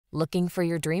Looking for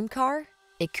your dream car?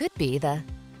 It could be the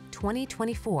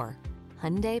 2024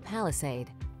 Hyundai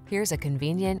Palisade. Here's a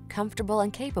convenient, comfortable,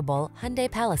 and capable Hyundai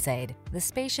Palisade, the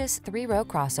spacious three-row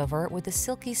crossover with a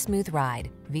silky smooth ride,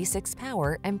 V6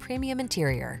 power, and premium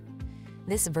interior.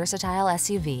 This versatile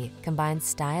SUV combines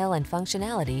style and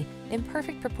functionality in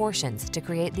perfect proportions to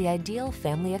create the ideal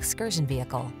family excursion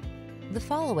vehicle. The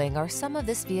following are some of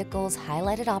this vehicle's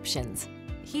highlighted options: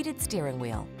 heated steering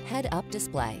wheel, head-up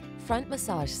display, front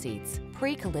massage seats,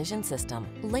 pre-collision system,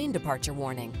 lane departure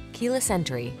warning, keyless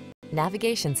entry,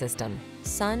 navigation system,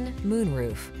 sun, moon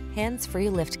roof, hands-free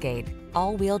liftgate,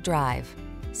 all-wheel drive.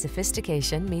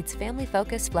 Sophistication meets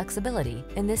family-focused flexibility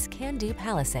in this can-do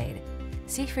Palisade.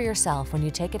 See for yourself when you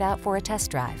take it out for a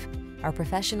test drive. Our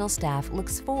professional staff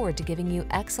looks forward to giving you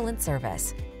excellent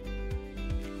service.